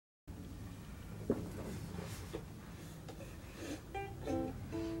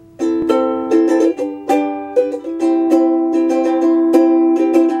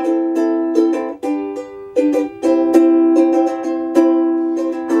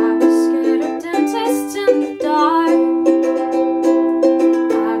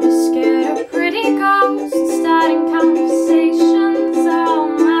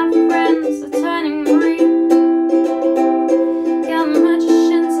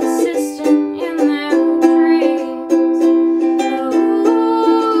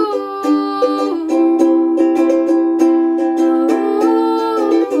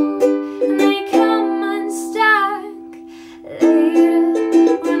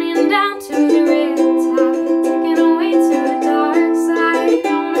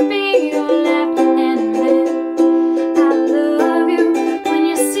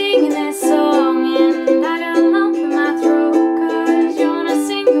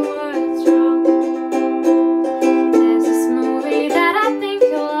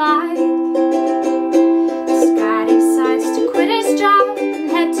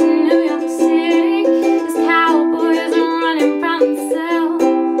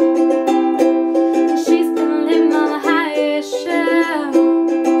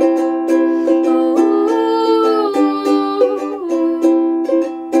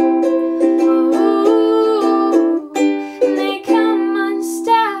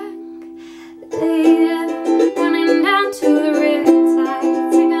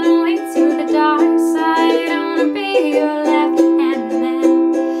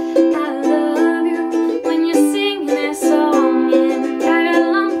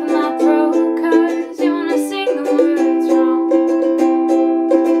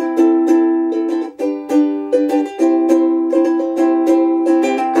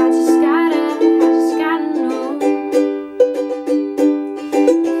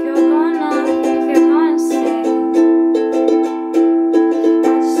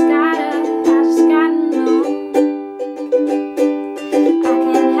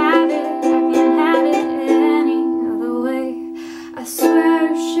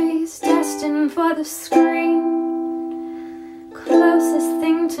for the screen. Closest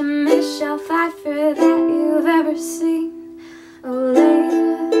thing to Michelle Pfeiffer that you've ever seen. Oh,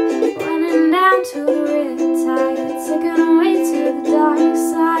 later, running down to the Riptide, taken away to the dark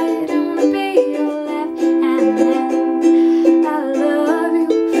side. I wanna be your left hand man. I love you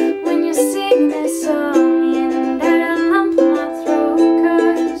when you sing this song, and I got a lump in my throat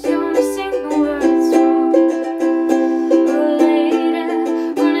 'cause you wanna sing the words wrong. Oh, later,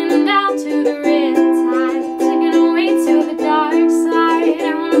 running down to the Riptide, taken away to the dark side.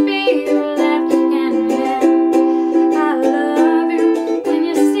 I wanna be your left hand man. I love you when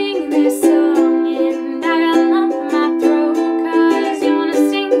you sing this song, and I got a lump in my throat 'cause you wanna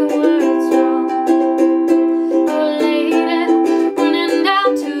sing the words wrong. Oh, later, running down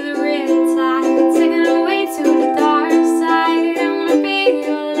to the Riptide, taken away to the dark side. I wanna be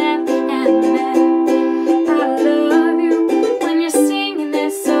your left hand man. I love you when you're singing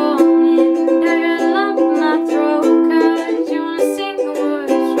this song, and I got a lump in my throat 'cause you wanna sing the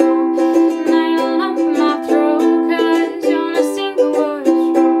words wrong. And I got a lump in my throat 'cause you wanna sing the words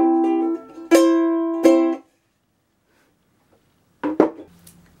wrong.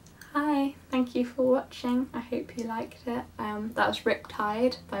 Hi, thank you for watching. I hope you liked it. That was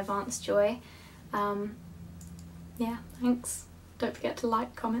Riptide by Vance Joy. Yeah, thanks. Don't forget to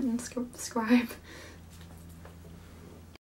like, comment and subscribe.